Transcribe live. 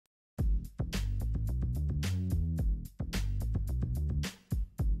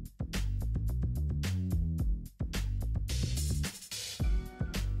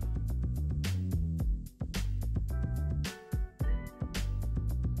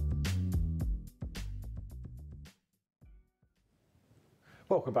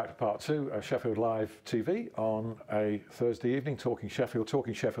Welcome back to part two of Sheffield Live TV on a Thursday evening, talking Sheffield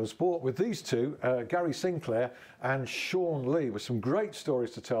sport with these two, Gary Sinclair and Shaun Leigh, with some great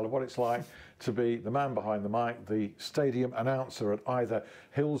stories to tell of what it's like to be the man behind the mic, the stadium announcer at either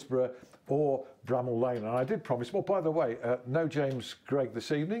Hillsborough or Bramall Lane. And I did promise, well, by the way, no James Gregg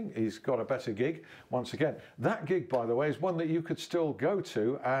this evening. He's got a better gig once again. That gig, by the way, is one that you could still go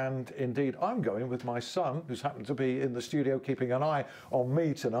to. And indeed, I'm going with my son, who's happened to be in the studio keeping an eye on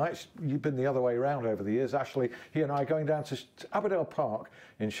me tonight. You've been the other way around over the years. Ashley, he and I are going down to Aberdale Park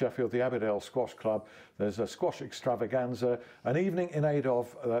in Sheffield, the Aberdale Squash Club. There's a squash extravaganza, an evening in aid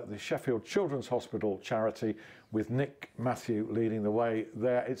of the Sheffield Children's Hospital charity, with Nick Matthew leading the way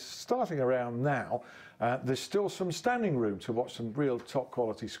there. It's starting around now. There's still some standing room to watch some real top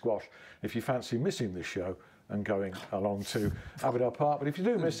quality squash if you fancy missing this show and going along to Aberdale Park. But if you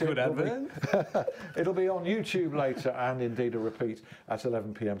do miss it, it'll be on YouTube later, and indeed a repeat at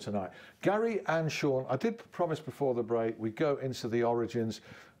 11 p.m. tonight. Gary and Shaun, I did promise before the break we go into the origins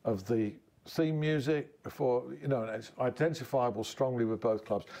of the theme music before, you know, it's identifiable strongly with both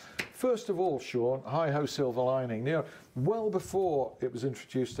clubs. First of all, Shaun, Hi-Ho Silver Lining, you know, well before it was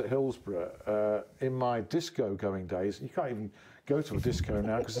introduced at Hillsborough, in my disco going days, you can't even go to a disco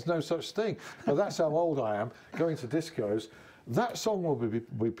now because there's no such thing, but that's how old I am, going to discos. That song will be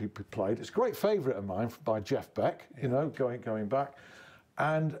played. It's a great favourite of mine by Jeff Beck, you know, going back.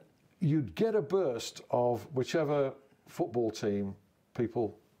 And you'd get a burst of whichever football team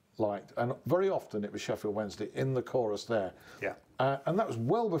people liked, and very often it was Sheffield Wednesday in the chorus there. Yeah. And that was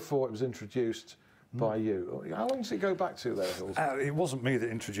well before it was introduced by you. How long does it go back to there, Hills? It wasn't me that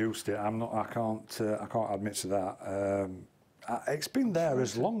introduced it. I can't admit to that. It's been there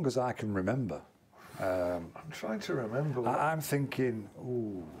as long as I can remember. I'm trying to remember. I'm thinking,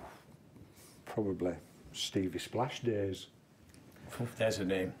 ooh, probably Stevie Splash days. There's a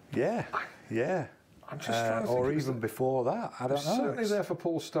name. Yeah, yeah. I'm just trying to think, or even before that, I don't know. Certainly there for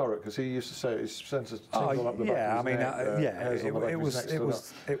Paul Sturrock, because he used to say it sent a tingle up the back of his neck.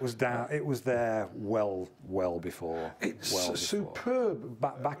 It was there well before. It's superb.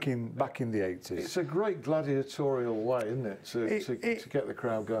 Back in the 80s. It's a great gladiatorial way, isn't it, to get the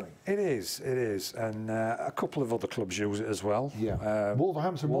crowd going. It is, and a couple of other clubs use it as well. Yeah.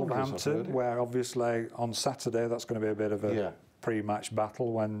 Wolverhampton, where obviously on Saturday that's going to be a bit of a pre-match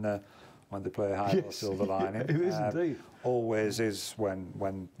battle when they play Hi-Ho Silver Lining. It is indeed. Always is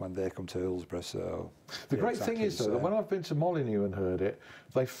when they come to Hillsborough. So the great thing is, though, that when I've been to Molyneux and heard it,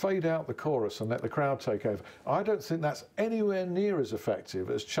 they fade out the chorus and let the crowd take over. I don't think that's anywhere near as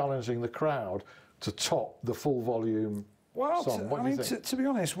effective as challenging the crowd to top the full volume song. What do you think? To be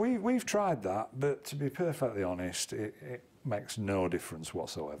honest, we've tried that, but to be perfectly honest, it makes no difference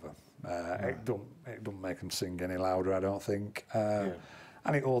whatsoever. It don't make them sing any louder, I don't think.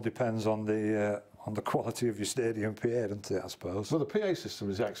 And it all depends on the quality of your stadium PA, doesn't it, I suppose? Well, the PA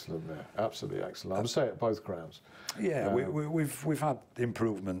system is excellent there, absolutely excellent. I would say at both grounds. Yeah, we've had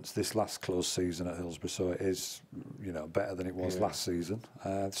improvements this last close season at Hillsborough, so it is, you know, better than it was last season.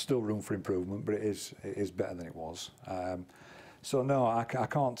 There's still room for improvement, but it is better than it was. So no, I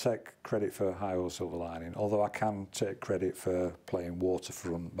can't take credit for Hi-Ho Silver Lining, although I can take credit for playing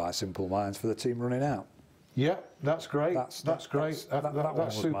Waterfront by Simple Minds for the team running out. Yeah, that's great. That's great.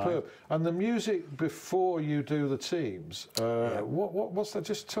 That's superb. Mine. And the music before you do the teams, what's that?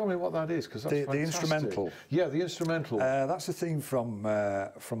 Just tell me what that is, because that's fantastic. The instrumental. Yeah, the instrumental. That's the theme from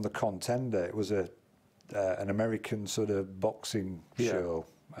the Contender. It was an American sort of boxing show.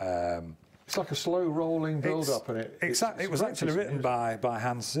 It's like a slow rolling build up, and it was actually written by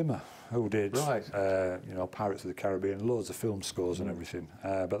Hans Zimmer, who did you know, Pirates of the Caribbean, loads of film scores and everything.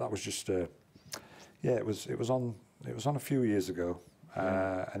 But that was just. Yeah, it was on a few years ago,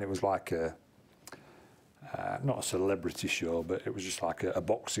 and it was like not a celebrity show, but it was just like a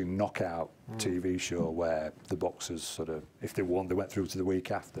boxing knockout TV show where the boxers sort of, if they won, they went through to the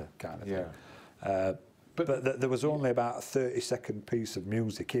week after kind of thing. But there was only about a 30-second piece of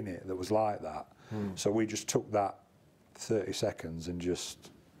music in it that was like that, so we just took that 30 seconds and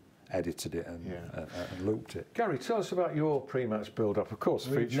just edited it and looped it. Gary, tell us about your pre-match build-up, of course.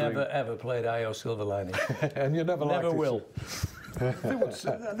 We've never ever played Hi-Ho Silver Lining. And you never liked it? Never will.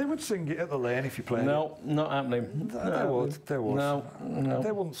 They would sing it at the Lane if you played it. No, not happening. They would. No.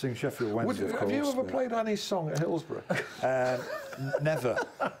 They wouldn't sing Sheffield Wednesday, of course. Have you ever played any song at Hillsborough? Never.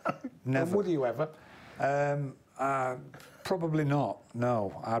 Never. And would you ever? Probably not,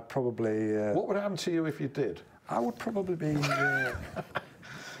 no. I'd probably... what would happen to you if you did? I would probably be...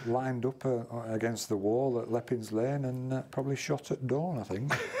 lined up against the wall at Leppin's Lane and probably shot at dawn, I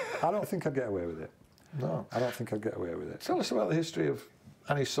think. I don't think I'd get away with it. No. I don't think I'd get away with it. Tell us about the history of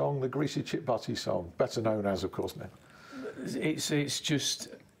and his song, the Greasy Chip Butty song, better known as, of course, now. It's just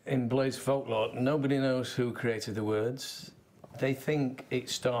in Blaze folklore. Nobody knows who created the words. They think it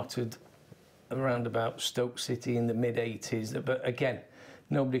started around about Stoke City in the mid-80s, but again,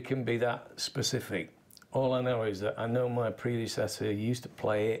 nobody can be that specific. All I know is that I know my predecessor used to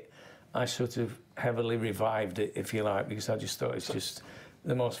play it. I sort of heavily revived it, if you like, because I just thought it's just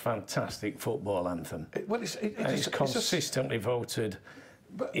the most fantastic football anthem. It's consistently voted,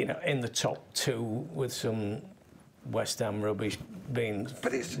 you know, in the top 2 with some West Ham rubbish being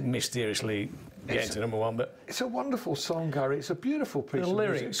mysteriously getting to number 1. But it's a wonderful song, Gary. It's a beautiful piece of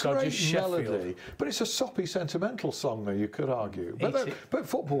music. It's a great melody, but it's a soppy, sentimental song, though, you could argue. But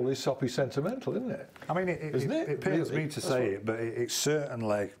football is soppy, sentimental, isn't it? I mean, it pains me to say it, but it's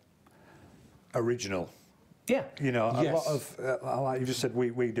certainly original. Yeah. You know, a lot of, like you just said,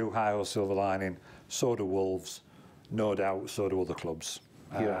 we do High Ho Silver Lining, so do Wolves, no doubt, so do other clubs.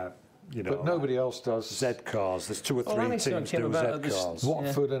 You know, but nobody else does. Z-Cars, there's 2 or 3 teams do Z-Cars.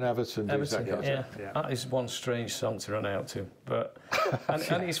 Watford and Everton do Z-Cars. Yeah. That is one strange song to run out to. But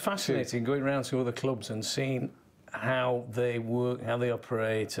and it's fascinating going around to other clubs and seeing how they work, how they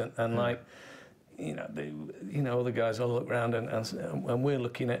operate, and like, you know, other guys all look around and we're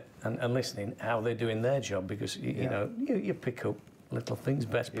looking at and listening how they're doing their job, because you know you pick up little things,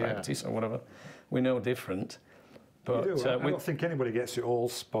 best practice or whatever. We're no different. But I don't think anybody gets it all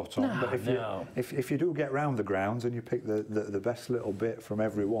spot on. No, but if you do get round the grounds and you pick the best little bit from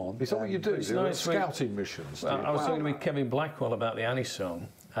everyone, is that what you do? It's nice scouting missions. Well, I was talking with Kevin Blackwell about the Annie song,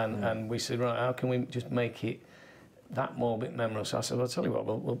 and we said, right, how can we just make it that more bit memorable? So I said, well, I'll tell you what,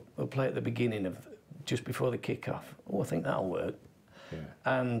 we'll play at the beginning of just before the kick-off. Oh, I think that'll work. Yeah.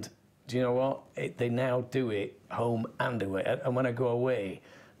 And do you know what? They now do it home and away. And when I go away,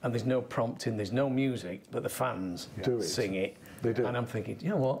 and there's no prompting, there's no music, but the fans sing it. They do. And I'm thinking, you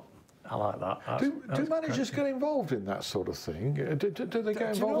know what? I like that. Do managers get involved in that sort of thing? Do they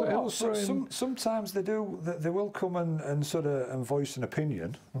get involved? Sometimes they do. They will come and sort of and voice an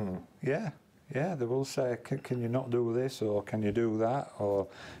opinion. Yeah, they will say, can you not do this, or can you do that, or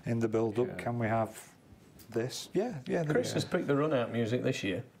in the build-up, can we have this? Yeah. Chris has picked the run-out music this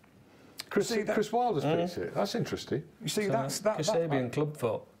year. Chris Wilder's picked it. That's interesting. You see, so that's Kasabian Club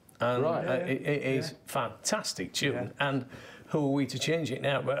Foot. And it is fantastic tune. And who are we to change it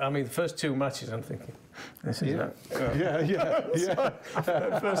now? But I mean, the first 2 matches, I'm thinking, this is the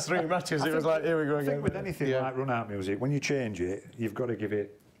first 3 matches, it was like, here we go again. I think with anything like run-out music, when you change it, you've got to give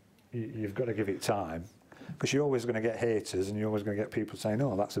it time, because you're always going to get haters, and you're always going to get people saying,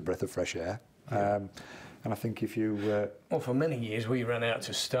 "Oh, that's a breath of fresh air." And I think if you... well, for many years we ran out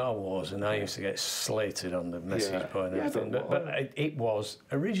to Star Wars, and I used to get slated on the message board and everything, but it was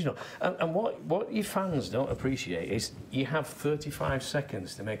original. And what your fans don't appreciate is you have 35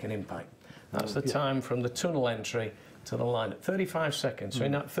 seconds to make an impact. That's the time from the tunnel entry to the line. 35 seconds. So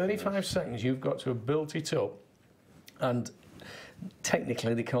in that 35 seconds, you've got to have built it up, and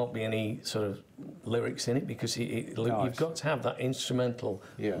technically there can't be any sort of lyrics in it, because you've got to have that instrumental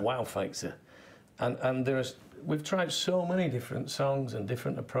wow factor. And we've tried so many different songs and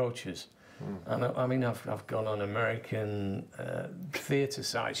different approaches. And I mean, I've gone on American theatre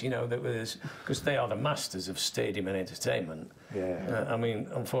sites, you know, because they are the masters of stadium and entertainment. I mean,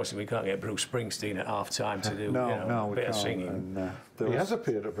 unfortunately, we can't get Bruce Springsteen at half-time to do a bit of singing. And, he has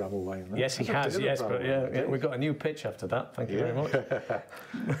appeared at Bramall Lane. Though. Yes, he has, but we've got a new pitch after that. Thank you very much.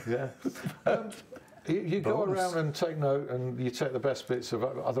 You go around and take note, and you take the best bits of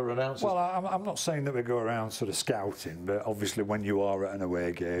other announcers. Well, I'm not saying that we go around sort of scouting, but obviously when you are at an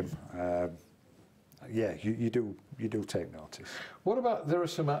away game, you do take notice. What about, there are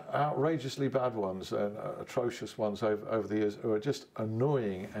some outrageously bad ones and atrocious ones over the years who are just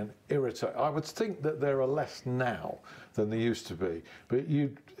annoying and irritating. I would think that there are less now than there used to be, but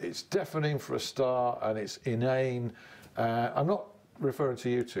it's deafening for a start, and it's inane. I'm not referring to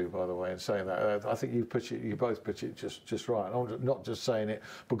you two, by the way, and saying that. I think you both pitch it just right. I'm not just saying it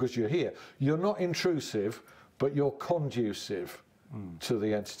because you're here. You're not intrusive, but you're conducive to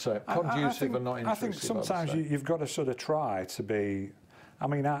the entertainment. Conducive and not intrusive. I think sometimes you've got to sort of try to be. I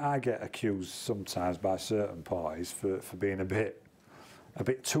mean, I get accused sometimes by certain parties for being a bit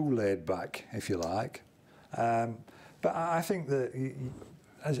too laid back, if you like. But I think that,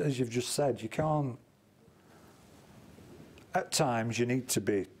 as you've just said, you can't. At times, you need to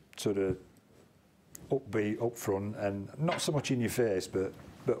be sort of upbeat, up front, and not so much in your face, but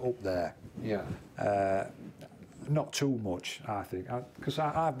up there. Yeah. Not too much, I think, because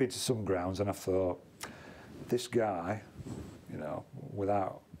I've been to some grounds and I've thought, this guy, you know,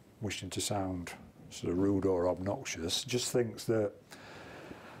 without wishing to sound sort of rude or obnoxious, just thinks that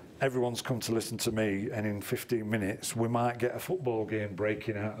everyone's come to listen to me, and in 15 minutes we might get a football game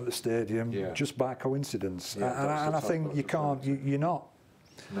breaking out at the stadium just by coincidence. And I think you can't, you're not.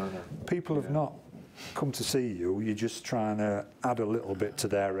 No. People have not come to see you. You're just trying to add a little bit to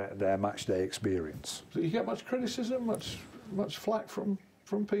their match day experience. Do you get much criticism, much flack from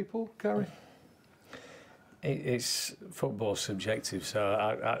people, Gary? It's football subjective,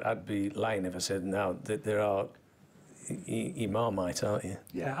 so I'd be lying if I said no. That there are. You Marmite, aren't you?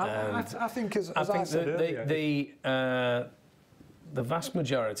 Yeah, I think as I said earlier, the vast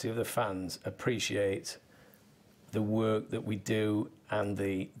majority of the fans appreciate the work that we do and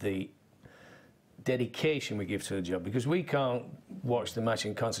the dedication we give to the job, because we can't watch the match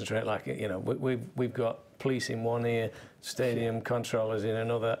and concentrate like it. You know, we've got police in one ear, stadium controllers in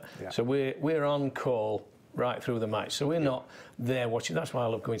another, so we're on call right through the match. So we're not there watching. That's why I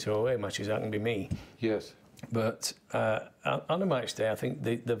love going to away matches. That can be me. Yes. But on a match day, I think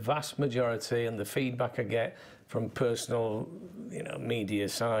the vast majority and the feedback I get from personal, media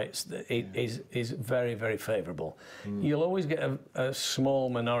sites is very, very favourable. You'll always get a small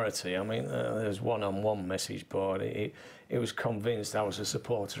minority. I mean, there's one on one message board. It was convinced I was a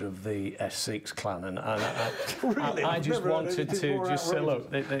supporter of the S6 clan, and really? I just wanted to just say,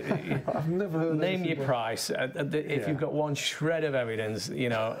 look, I've never heard name your price. If you've got one shred of evidence,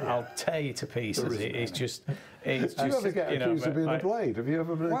 I'll tear you to pieces. It's just. Do you ever get accused of being a blade? Have you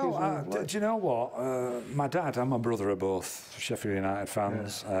ever been accused of being a blade? Do you know what? My dad and my brother are both Sheffield United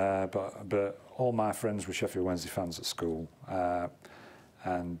fans, but all my friends were Sheffield Wednesday fans at school,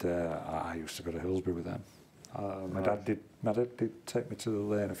 and I used to go to Hillsborough with them. My dad did take me to the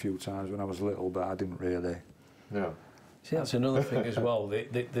lane a few times when I was little, but I didn't really. No. See, that's another thing as well.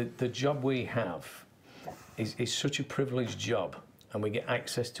 The job we have is such a privileged job, and we get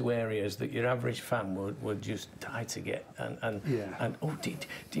access to areas that your average fan would just die to get. And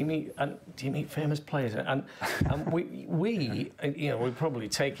do you meet famous players? And we probably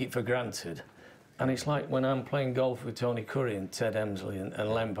take it for granted. And it's like when I'm playing golf with Tony Curry and Ted Emsley and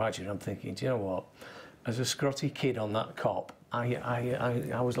Len Badger, I'm thinking, do you know what? As a scrotty kid on that cop,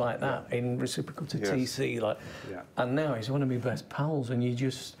 I was like that in reciprocal to TC, and now he's one of my best pals, and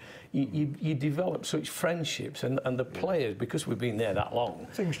you develop such friendships, and the players, because we've been there that long,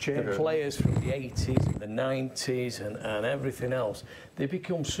 things change. The players from the 80s and the 90s and everything else, they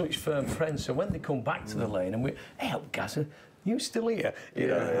become such firm friends. So when they come back to the lane and hey, Gazza, you still here? Do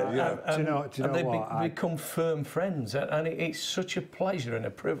you know they what? become firm friends, and it's such a pleasure and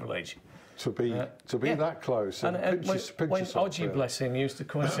a privilege. To be that close. And when Odgie, bless him, used to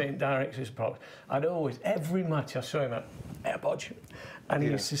come and sit in director's box, I'd always, every match I saw him at, hey, Bodge. And he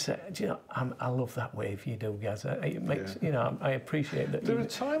used to say, do you know, I love that wave you do, Gaz. It makes, I appreciate that. There are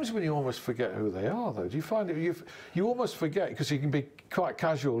times when you almost forget who they are, though. Do you find it, you almost forget, because you can be quite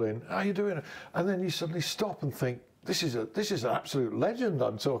casual in, how are you doing? And then you suddenly stop and think, this is an absolute legend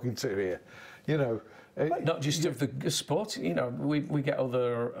I'm talking to here. Not just of the sport, we get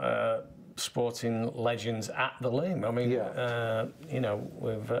other sporting legends at the lane. I mean,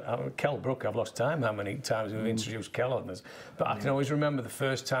 with Kel Brook, I've lost time how many times we've introduced Kel on us, but I can always remember the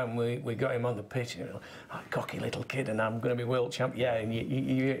first time we got him on the pitch, cocky little kid, and I'm going to be world champ, and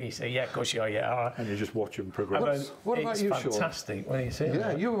you say, yeah, of course you are, all right. And you just watch him progress. What about you, Shaun? It's fantastic when you see it.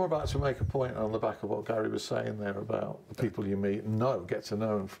 Yeah, you were about to make a point on the back of what Gary was saying there about the people you meet and get to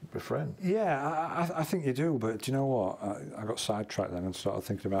know and befriend. Yeah, I think you do, but do you know what? I got sidetracked then and started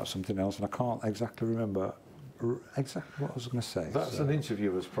thinking about something else, and I can't exactly remember exactly what I was going to say. That's an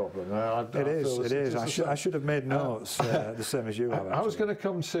interviewer's problem. It is. I should have made notes the same as you have. I was going to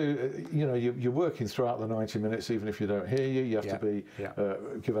come to, you're working throughout the 90 minutes, even if you don't hear you. You have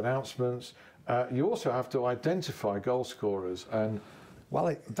to give announcements. You also have to identify goal scorers, and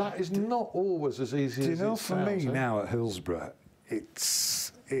that is not always as easy as it sounds. For me now at Hillsborough,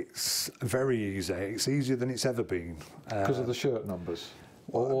 it's very easy. It's easier than it's ever been. Because of the shirt numbers?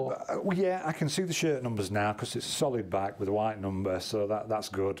 Yeah, I can see the shirt numbers now because it's a solid back with a white number, so that's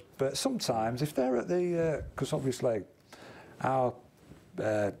good. But sometimes if they're at the, because obviously our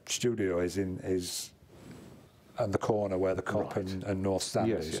studio is at the corner where the Cop and North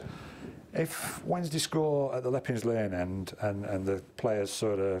Stand is. Yeah. If Wednesday score at the Leppings Lane end and the player's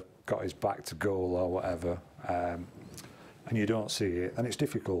sort of got his back to goal or whatever, and you don't see it, then it's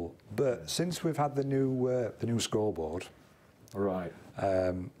difficult. But since we've had the new scoreboard, right.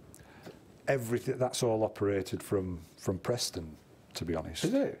 Everything that's all operated from Preston, to be honest.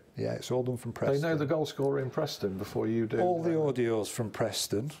 Is it? Yeah, it's all done from Preston. They know the goal scorer in Preston before you do. All the audio's from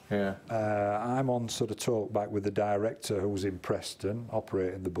Preston. Yeah. I'm on sort of talk back with the director who's in Preston,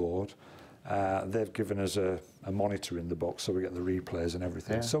 operating the board, they've given us a monitor in the box, so we get the replays and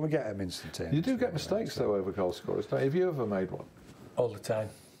everything. So we get them instantaneously. You do get mistakes, though, over goal scorers, don't you? Have you ever made one? All the time.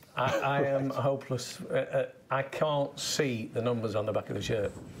 I am hopeless. I can't see the numbers on the back of the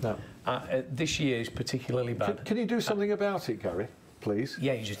shirt. No. This year is particularly bad. Can you do something about it, Gary, please?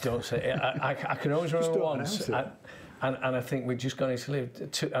 Yeah, you just don't say it. I can always remember once, and I think we'd just gone into leave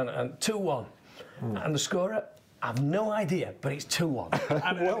 2-1, and the scorer, I've no idea, but it's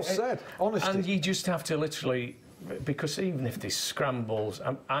 2-1. Well said, honesty. And you just have to literally, because even if there's scrambles,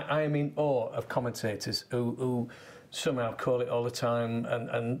 I am in awe of commentators who somehow call it all the time,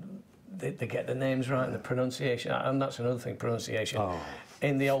 and they get the names right and the pronunciation, and that's another thing, pronunciation. Oh.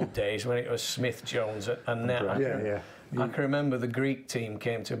 In the old days when it was Smith, Jones, and now I can remember the Greek team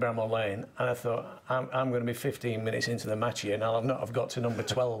came to Bramall Lane, and I thought, I'm going to be 15 minutes into the match here, and I'll not have got to number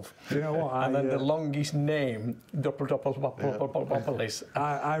 12. Do you know what? And then the longest name,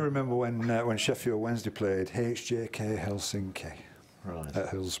 I remember when Sheffield Wednesday played HJK Helsinki at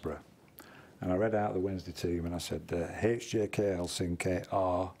Hillsborough. And I read out the Wednesday team and I said, HJK Helsinki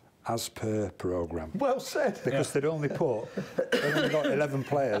are as per programme. Well said. Because they'd only got 11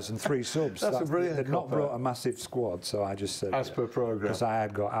 players and 3 subs. That's a brilliant They'd not brought a massive squad, so I just said... As per programme. Because I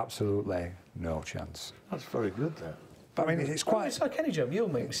had got absolutely no chance. That's very good, there. But I mean, it's quite... It's like any job, you'll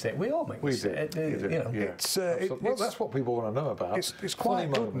make mistakes. We all make mistakes. You know. Yeah. Well, that's what people want to know about. It's quite funny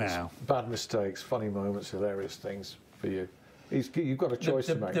good moments, now. Bad mistakes, funny moments, hilarious things for you. You've got a choice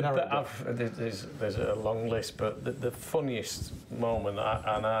to make. There's a long list, but the funniest moment,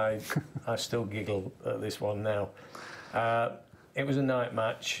 and I still giggle at this one now. It was a night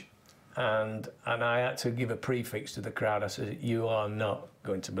match, and I had to give a prefix to the crowd. I said, "You are not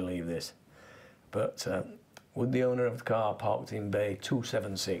going to believe this, but would the owner of the car parked in bay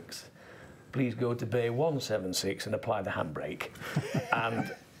 276 please go to bay 176 and apply the handbrake?"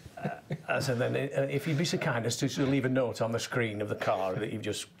 And I said, then if you'd be so kind as to leave a note on the screen of the car that you've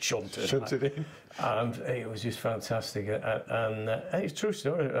just shunted in. And it was just fantastic. And it's a true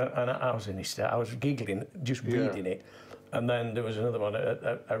story. And I was in hysterics. I was giggling just reading it. And then there was another one,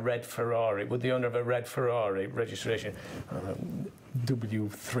 a red Ferrari, with the owner of a red Ferrari registration,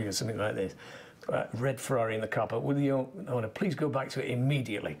 W3 or something like this. Red Ferrari in the car park. Would the owner please go back to it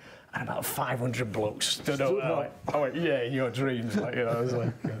immediately? And about 500 blokes stood up. I went, yeah, in your dreams. Like, you know, I was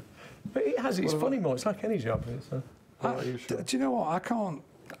like, yeah. But it has its funny moments, like any job. Do you know what? I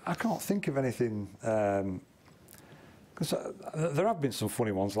can't think of anything. Because there have been some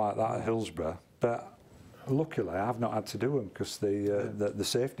funny ones like that at Hillsborough, but luckily I've not had to do them because the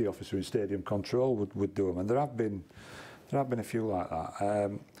safety officer in stadium control would do them, and there have been a few like that. I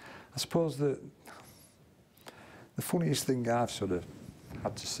suppose the funniest thing I've sort of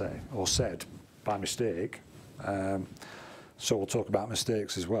had to say or said by mistake. So we'll talk about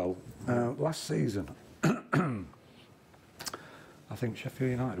mistakes as well. Last season, I think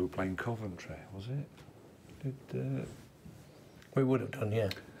Sheffield United were playing Coventry, was it? We would have done, yeah.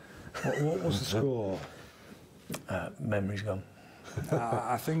 What was the score? Memory's gone.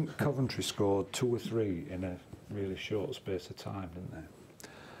 I think Coventry scored 2 or 3 in a really short space of time, didn't they?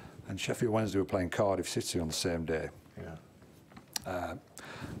 And Sheffield Wednesday were playing Cardiff City on the same day. Yeah.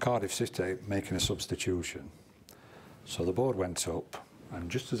 Cardiff City making a substitution. So the board went up, and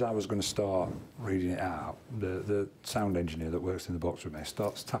just as I was going to start reading it out, the sound engineer that works in the box with me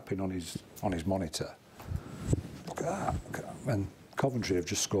starts tapping on his monitor. Look at that! And Coventry have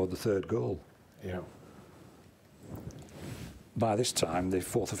just scored the 3rd goal. Yeah. By this time, the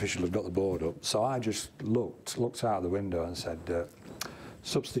 4th official had got the board up, so I just looked out the window and said,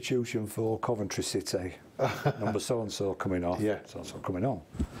 "Substitution for Coventry City, number so and so coming off, so and so coming on."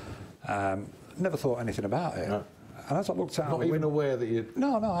 Never thought anything about it. No. And as I looked out, not even aware that you.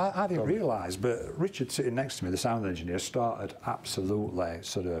 No, I didn't realise. But Richard sitting next to me, the sound engineer, started absolutely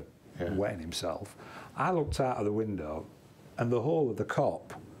sort of wetting himself. I looked out of the window, and the whole of the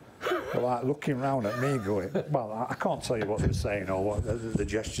cop were like looking round at me, going, "Well, I can't tell you what they were saying or what the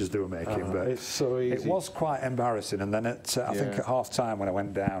gestures they were making, but it's so easy. It was quite embarrassing." And then I think at half time when I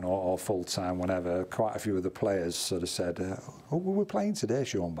went down or full time, whenever, quite a few of the players sort of said, "Oh, we're playing today,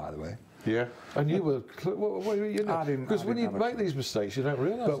 Shaun, by the way." Yeah, and you were, you know, because when you make these mistakes, you don't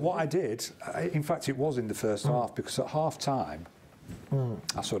realise. But what I did, in fact, it was in the first half, because at half time,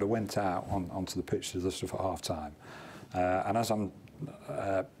 I sort of went out onto the pitch to do the stuff at half time, and as I'm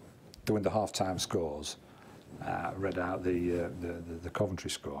doing the half time scores, read out the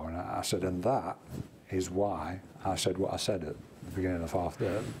Coventry score, and I said, and that is why I said what I said at the beginning of half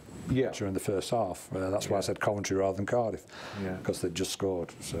during the first half. That's why I said Coventry rather than Cardiff, because they'd just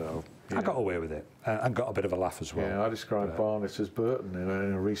scored. So. I got away with it and got a bit of a laugh as well. Yeah, I described Barnett as Burton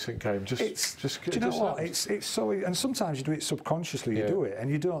in a recent game. Do you know what? It's so, and sometimes you do it subconsciously. You do it, and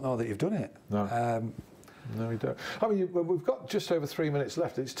you don't know that you've done it. No. No, we don't. I mean, we've got just over 3 minutes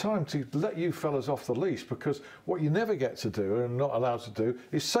left. It's time to let you fellas off the leash, because what you never get to do and not allowed to do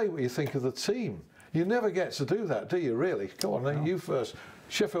is say what you think of the team. You never get to do that, do you, really? Go on, then, you first.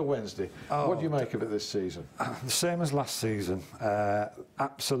 Sheffield Wednesday, what do you make of it this season? The same as last season.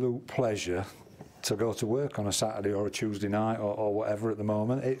 Absolute pleasure to go to work on a Saturday or a Tuesday night or whatever at the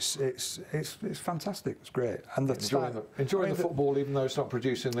moment. It's fantastic. It's great. And enjoying the football, even though it's not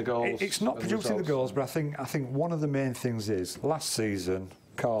producing the goals. It's not producing the goals, but I think one of the main things is last season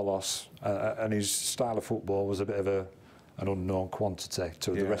Carlos and his style of football was a bit of an unknown quantity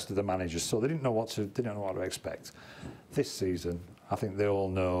to the rest of the managers, so they didn't know what to expect. This season, I think they all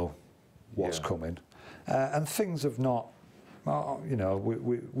know what's coming, and things have not. You know,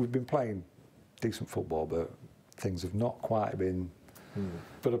 we've been playing decent football, but things have not quite been.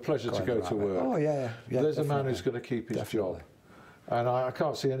 But a pleasure to go to work. Oh yeah. There's a man who's going to keep his job, and I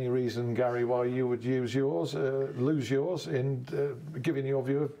can't see any reason, Gary, why you would lose yours in giving your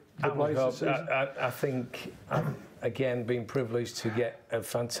view of the Blaze this season. I think, again, being privileged to get a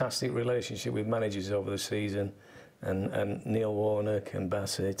fantastic relationship with managers over the season, and Neil Warnock and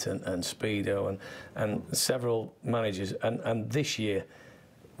Bassett and Speedo and several managers, and this year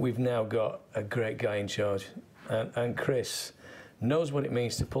we've now got a great guy in charge, and Chris knows what it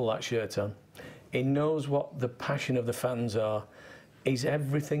means to pull that shirt on. He knows what the passion of the fans are. He's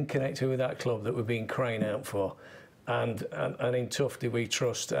everything connected with that club that we've been crying out for. And in Tufty we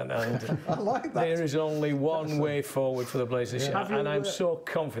trust, and I like that. There is only one way forward for the Blazers, and I'm so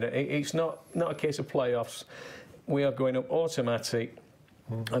confident. It's not a case of playoffs. We are going up automatic,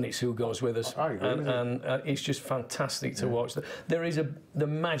 and it's who goes with us. I agree. And it's just fantastic to watch. The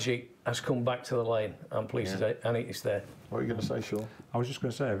magic has come back to the lane, I'm pleased to say, and it's there. What are you going to say, Shaun? I was just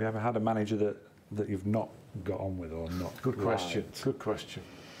going to say, have you ever had a manager that you've not got on with or not? Good question. Good question.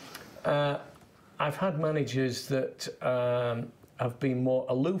 I've had managers that have been more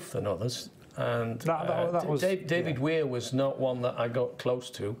aloof than others, and that was, David Weir was not one that I got close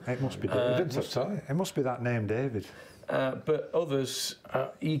to. It must be David. It must be that name, David. But others,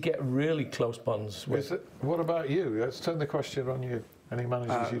 you get really close bonds with. What about you? Let's turn the question on you. Any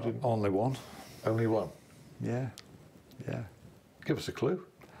managers you didn't? Only one. Only one? Yeah. Give us a clue.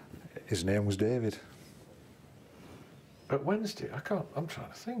 His name was David. At Wednesday? I'm trying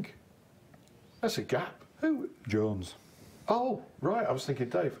to think. That's a gap. Who? Jones. Oh, right. I was thinking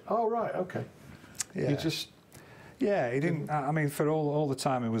Dave. Oh, right. Okay. Yeah. You just... Yeah, he didn't... I mean, for all the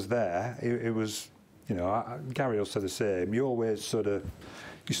time he was there, it was... You know, Gary will say the same. You always sort of...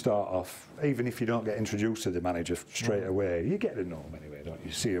 You start off, even if you don't get introduced to the manager straight away, you get to know him anyway, don't you?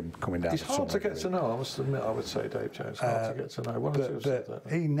 You see him coming down. It's hard to get to know. I must admit, I would say Dave Jones. Hard to get to know. One or two have said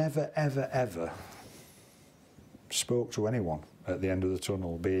that. He never, ever, ever spoke to anyone at the end of the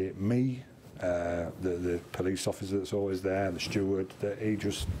tunnel, be it me, the police officer that's always there, the steward. That he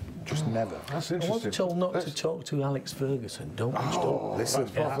just never. That's interesting. I was told not to talk to Alex Ferguson. Don't listen.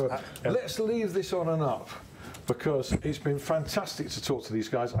 Let's leave this on and up, because it's been fantastic to talk to these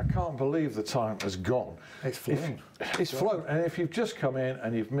guys. I can't believe the time has gone. It's flown. It's flown. And if you've just come in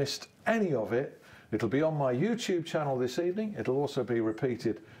and you've missed any of it, it'll be on my YouTube channel this evening. It'll also be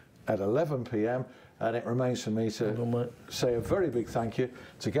repeated at 11 p.m. And it remains for me to say a very big thank you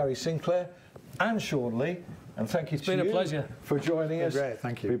to Gary Sinclair and Shaun Leigh. And thank you to you. It's been a pleasure for joining us. Great,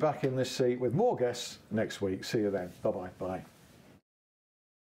 thank you. Be back in this seat with more guests next week. See you then. Bye-bye. Bye.